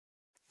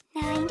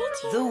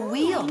92, The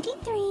wheel.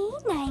 93,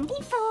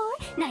 94,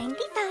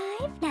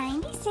 95,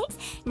 96,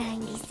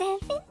 97,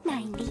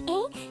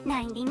 98,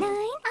 99,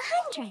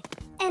 100.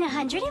 And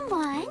 101,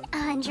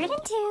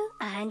 102,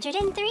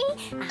 103,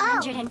 104,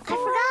 I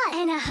forgot.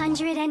 and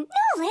 100 and...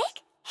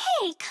 Nolik!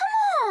 Hey,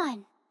 come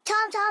on!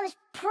 Tom Thomas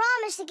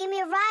promised to give me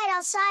a ride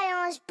outside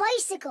on his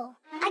bicycle.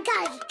 I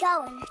gotta get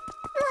going.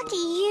 Lucky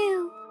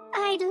you.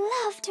 I'd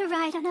love to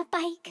ride on a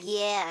bike.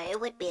 Yeah, it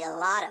would be a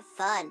lot of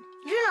fun.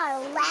 You're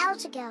not allowed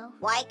to go.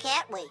 Why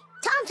can't we?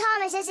 Tom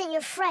Thomas isn't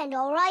your friend,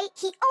 all right?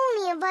 He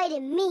only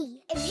invited me.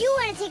 If you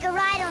want to take a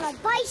ride on a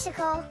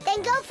bicycle,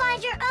 then go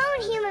find your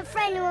own human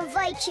friend to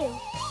invite you.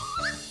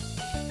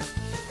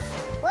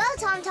 Well,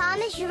 Tom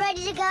Thomas, you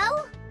ready to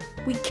go?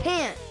 We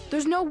can't.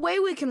 There's no way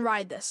we can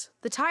ride this.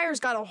 The tire's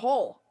got a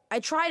hole. I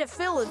try to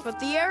fill it, but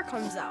the air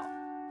comes out.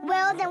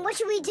 Well, then what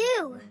should we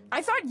do?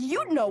 I thought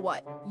you'd know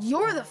what.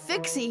 You're the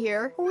Fixie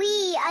here.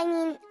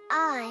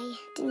 I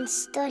didn't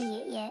study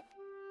it yet.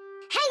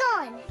 Hang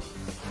on!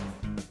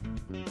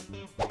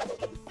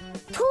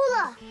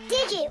 Tula,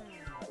 Digit,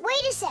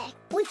 wait a sec.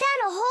 We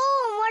found a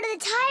hole in one of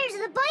the tires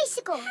of the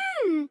bicycle.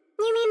 You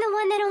mean the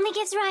one that only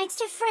gives rides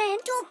to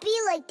friends? Don't be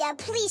like that.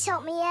 Please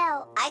help me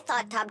out. I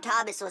thought Tom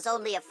Thomas was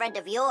only a friend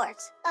of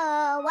yours.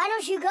 Why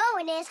don't you go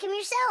and ask him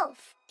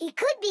yourself? He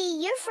could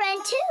be your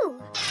friend,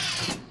 too.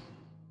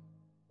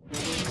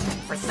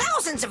 For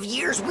thousands of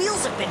years,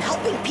 wheels have been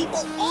helping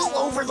people all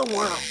over the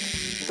world.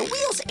 The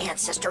wheel's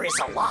ancestor is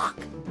a log.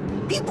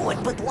 People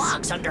would put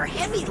logs under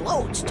heavy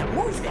loads to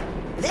move them.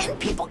 Then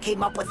people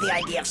came up with the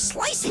idea of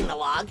slicing the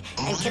log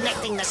and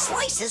connecting the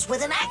slices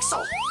with an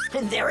axle.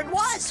 And there it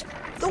was,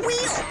 the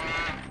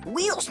wheel.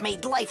 Wheels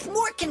made life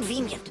more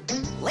convenient.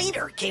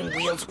 Later came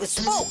wheels with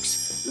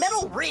spokes,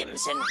 metal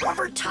rims, and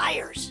rubber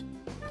tires.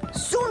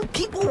 Soon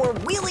people were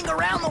wheeling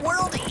around the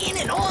world in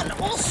and on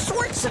all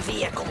sorts of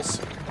vehicles.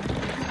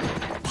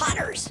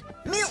 Potters,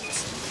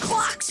 mills,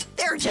 clocks.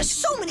 There are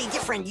just so many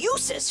different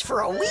uses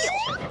for a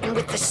wheel. And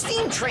with the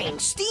steam train,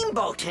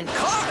 steamboat, and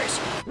cars,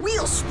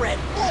 wheels spread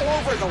all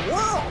over the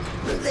world.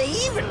 They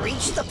even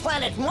reached the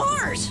planet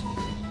Mars.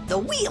 The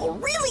wheel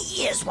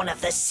really is one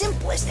of the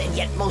simplest and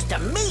yet most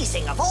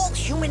amazing of all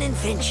human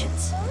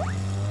inventions.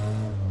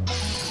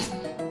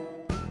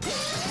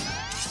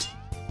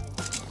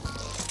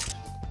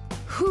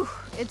 Whew,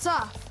 it's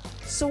off.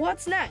 So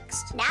what's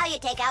next? Now you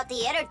take out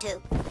the inner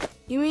tube.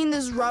 You mean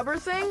this rubber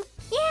thing?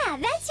 Yeah,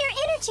 that's your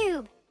inner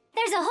tube.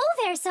 There's a hole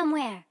there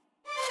somewhere.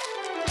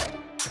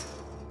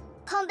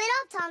 Pump it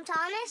up, Tom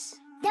Thomas.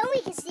 Then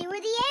we can see where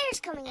the air's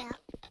coming out.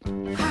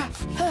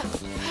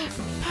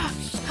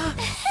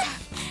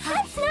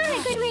 That's not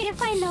a good way to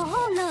find the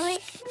hole,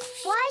 Nolik.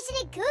 Why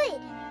isn't it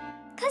good?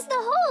 'Cause the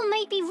hole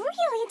might be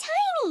really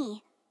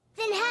tiny.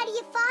 Then how do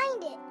you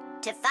find it?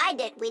 To find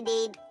it, we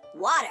need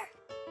water.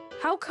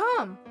 How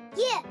come?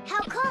 Yeah,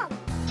 how come?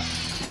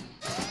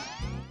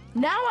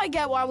 Now I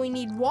get why we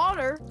need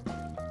water.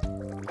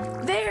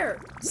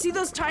 There! See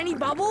those tiny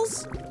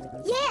bubbles?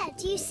 Yeah,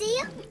 do you see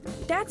them?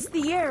 That's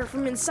the air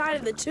from inside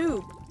of the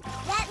tube.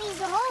 That means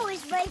the hole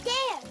is right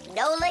there.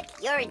 Nolik,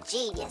 you're a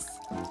genius.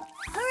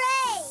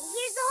 Hooray!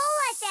 Here's the hole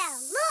I found.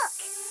 Look!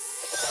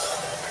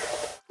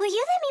 Will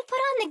you let me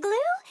put on the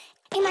glue?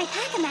 In my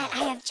pack-a-mat,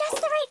 I have just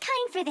the right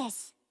kind for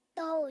this.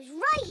 The hole is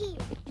right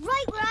here,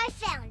 right where I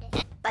found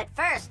it. But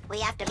first, we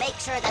have to make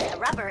sure that the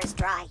rubber is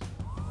dry.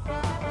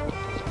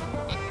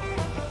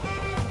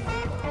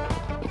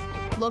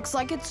 Looks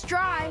like it's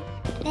dry.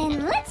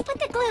 Then let's put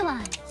the glue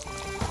on.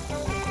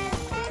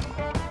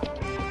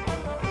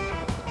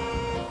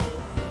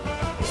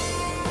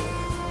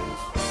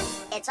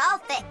 It's all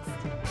fixed.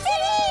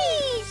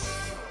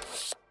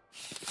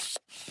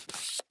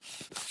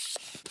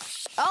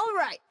 All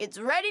right, it's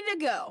ready to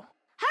go.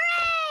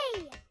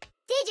 Hooray!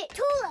 Digit,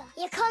 Tula,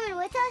 you coming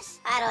with us?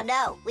 I don't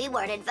know. We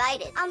weren't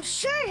invited. I'm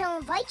sure he'll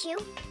invite you.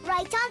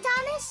 Right, Tom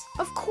Thomas?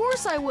 Of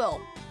course I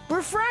will.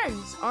 We're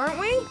friends, aren't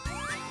we?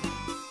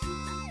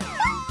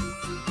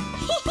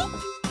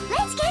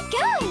 Let's get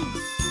going.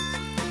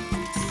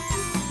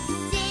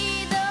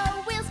 See the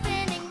wheel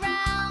spinning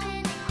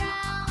round,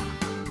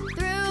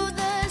 through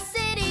the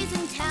cities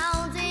and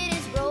towns it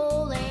is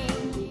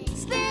rolling.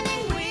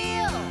 Spinning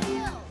wheel,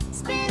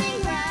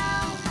 spinning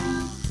round,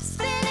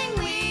 spinning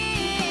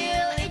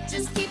wheel, it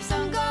just keeps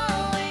on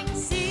going.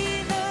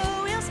 See the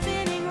wheel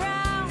spinning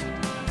round,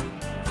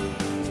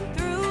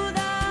 through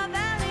the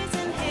valleys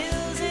and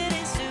hills it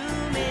is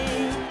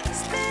zooming.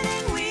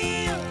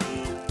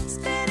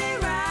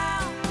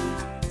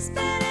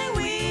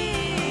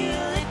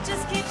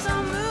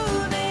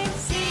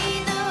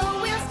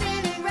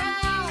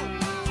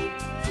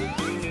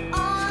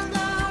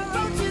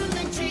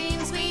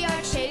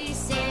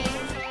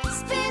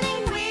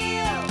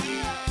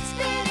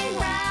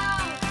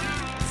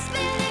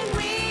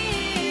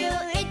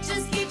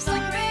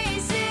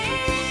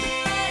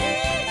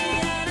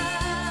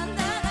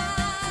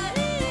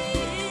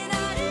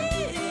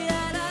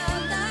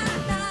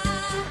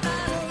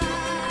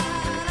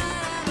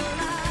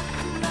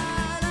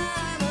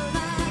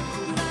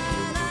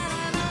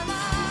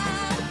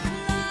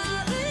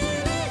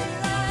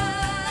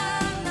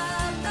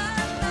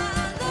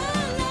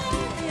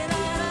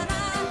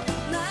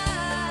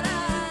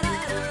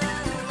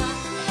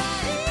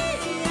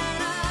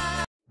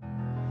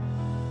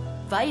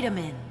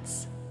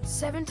 vitamins.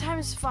 7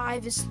 times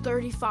 5 is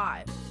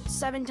 35.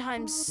 7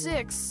 times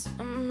 6.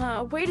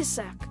 Wait a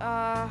sec.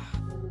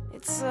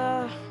 It's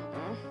Tom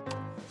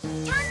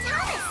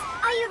Thomas,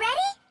 are you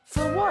ready?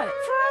 For what?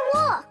 For our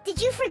walk. Did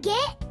you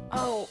forget?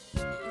 Oh,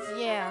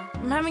 yeah.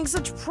 I'm having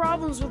such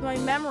problems with my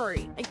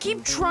memory. I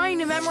keep trying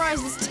to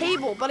memorize this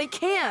table, but I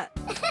can't.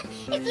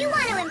 If you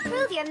want to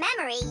improve your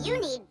memory, you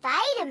need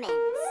vitamins.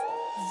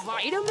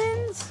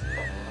 Vitamins?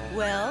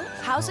 Well,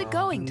 how's it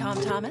going,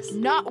 Tom Thomas?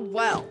 Not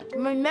well.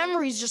 My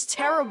memory's just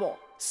terrible.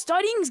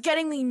 Studying's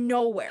getting me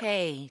nowhere.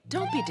 Hey,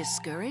 don't be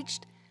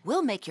discouraged.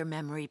 We'll make your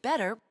memory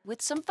better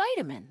with some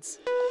vitamins.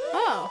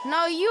 Oh,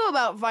 now you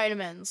about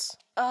vitamins.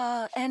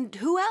 And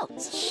who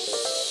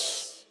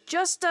else?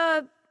 Just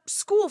a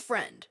school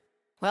friend.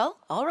 Well,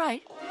 all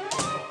right.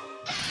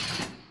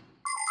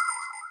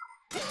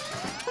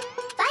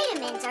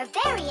 Vitamins are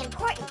very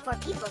important for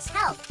people's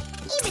health,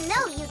 even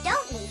though you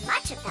don't need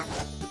much of them.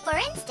 For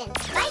instance,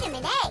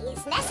 vitamin A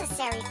is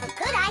necessary for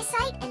good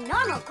eyesight and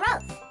normal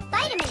growth.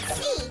 Vitamin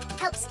C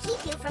helps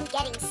keep you from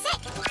getting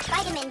sick.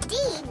 Vitamin D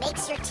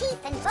makes your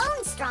teeth and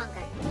bones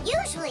stronger.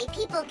 Usually,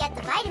 people get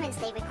the vitamins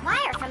they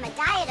require from a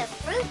diet of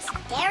fruits,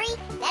 dairy,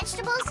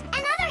 vegetables,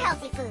 and other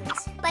healthy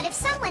foods. But if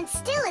someone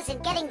still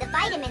isn't getting the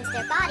vitamins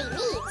their body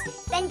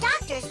needs, then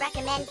doctors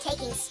recommend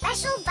taking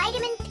special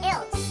vitamin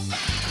pills.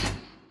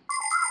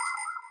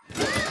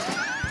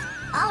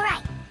 All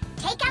right,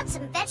 take out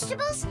some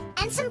vegetables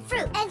and some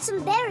fruit. And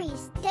some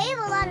berries. They have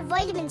a lot of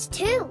vitamins,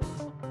 too.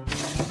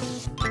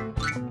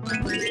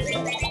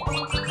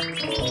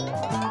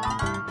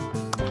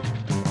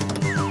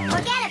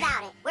 Forget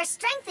about it. We're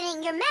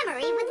strengthening your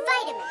memory with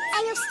vitamins.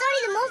 And you'll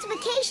study the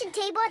multiplication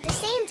table at the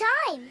same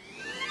time.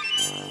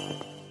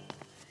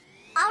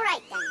 All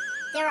right, then.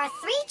 There are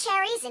 3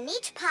 cherries in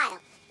each pile.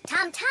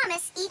 Tom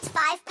Thomas eats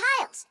 5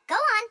 piles. Go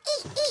on,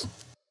 eat.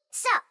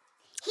 So,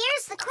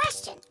 here's the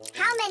question.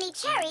 How many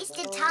cherries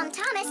did Tom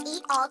Thomas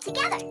eat all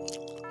together?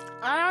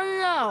 I don't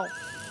know.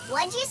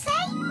 What'd you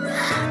say?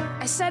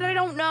 I said I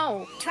don't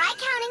know. Try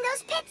counting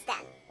those pits,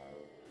 then.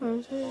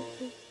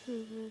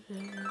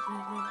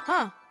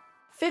 Huh.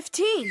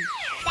 15.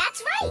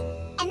 That's right.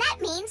 And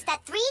that means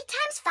that 3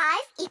 times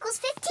 5 equals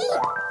 15.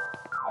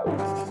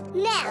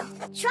 Now,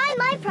 try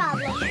my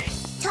problem.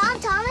 Tom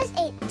Thomas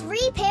ate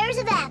 3 pairs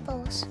of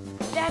apples.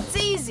 That's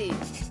easy.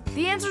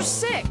 The answer's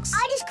 6.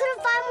 I just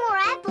couldn't find more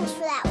apples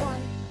for that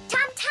one.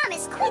 Tom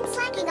Thomas, quit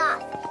slacking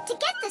off. To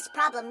get this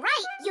problem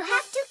right, you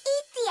have to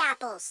eat the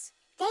apples.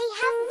 They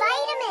have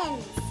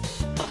vitamins.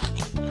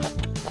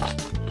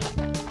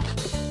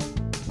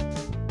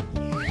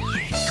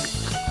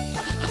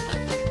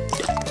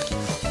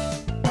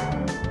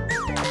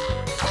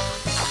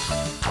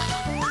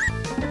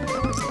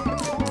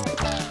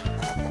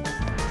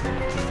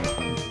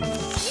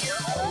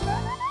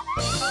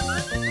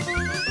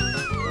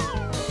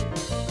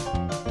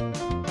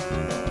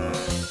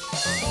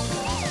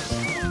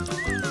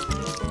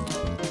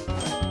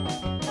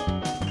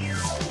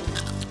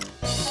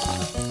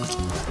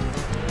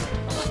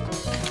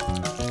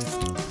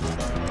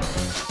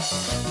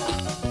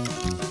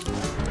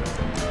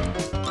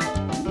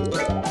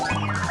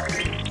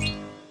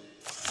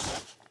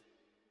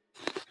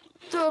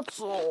 That's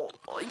all.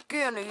 I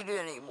can't eat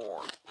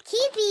anymore.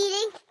 Keep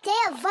eating. They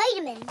have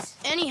vitamins.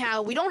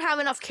 Anyhow, we don't have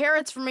enough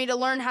carrots for me to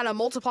learn how to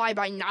multiply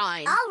by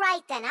 9. All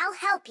right, then. I'll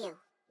help you.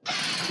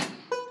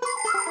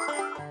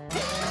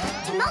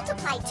 To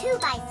multiply 2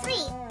 by 3,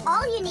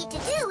 all you need to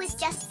do is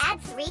just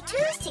add 3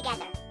 2's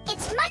together.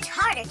 It's much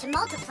harder to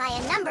multiply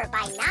a number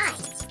by 9.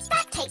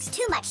 That takes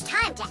too much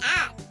time to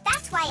add.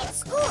 That's why at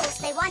schools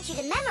they want you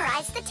to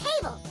memorize the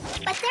table.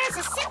 But there's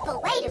a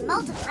simple way to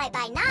multiply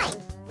by 9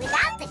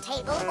 without the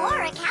table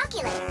or a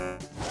calculator.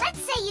 Let's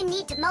say you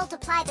need to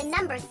multiply the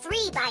number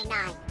 3 by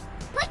 9.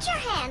 Put your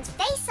hands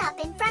face up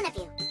in front of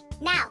you.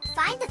 Now,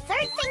 find the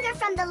 3rd finger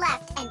from the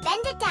left and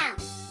bend it down.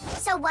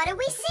 So what do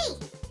we see?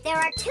 There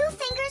are 2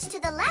 fingers to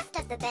the left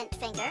of the bent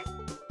finger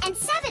and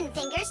 7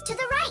 fingers to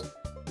the right.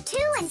 2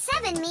 and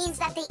 7 means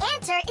that the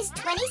answer is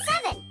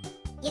 27.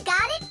 You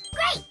got it?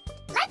 Great!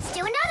 Let's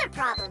do another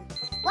problem.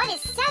 What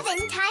is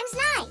 7 times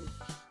 9?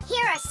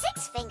 Here are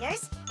 6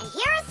 fingers, and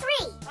here are 3.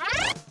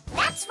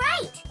 That's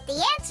right!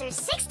 The answer's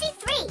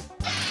 63.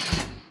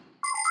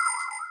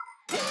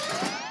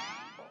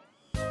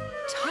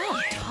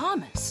 Tom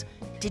Thomas,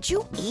 did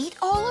you eat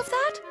all of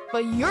that?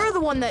 But you're the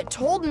one that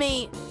told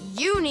me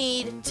you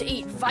need to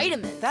eat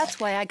vitamins. That's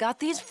why I got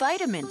these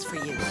vitamins for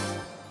you.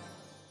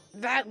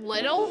 That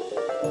little?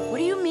 What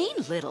do you mean,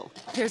 little?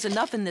 There's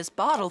enough in this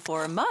bottle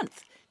for a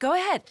month. Go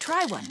ahead,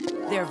 try one.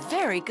 They're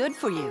very good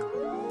for you.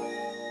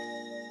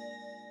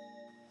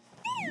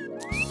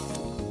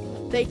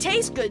 They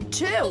taste good,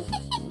 too.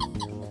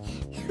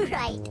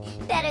 Right.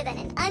 Better than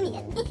an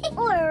onion.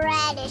 Or a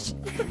radish.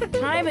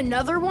 Can I have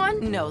another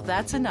one? No,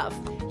 that's enough.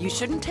 You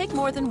shouldn't take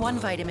more than 1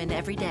 vitamin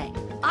every day.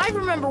 I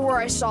remember where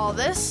I saw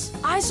this.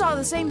 I saw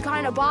the same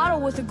kind of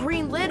bottle with a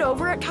green lid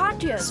over at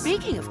Katya's.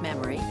 Speaking of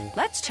memory,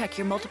 let's check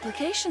your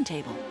multiplication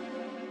table.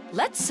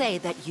 Let's say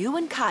that you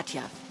and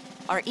Katya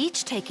are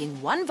each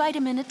taking 1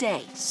 vitamin a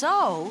day.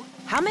 So,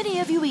 how many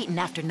have you eaten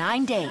after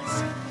 9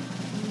 days?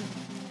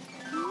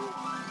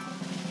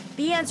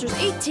 The answer's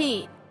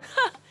 18.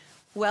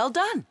 Well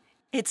done.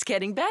 It's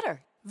getting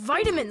better.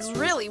 Vitamins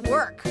really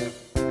work.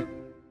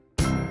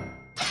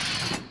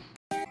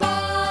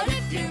 But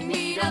if you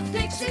meet a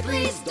Fixie,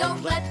 please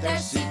don't let their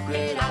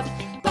secret out.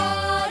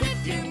 But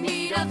if you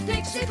meet a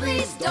Fixie,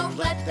 please don't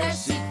let their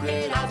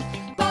secret out.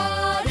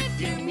 But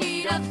if you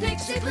meet a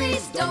Fixie,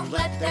 please don't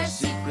let their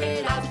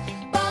secret out.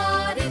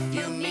 But if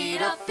you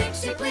meet a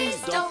Fixie,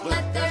 please don't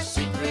let their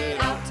secret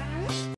out.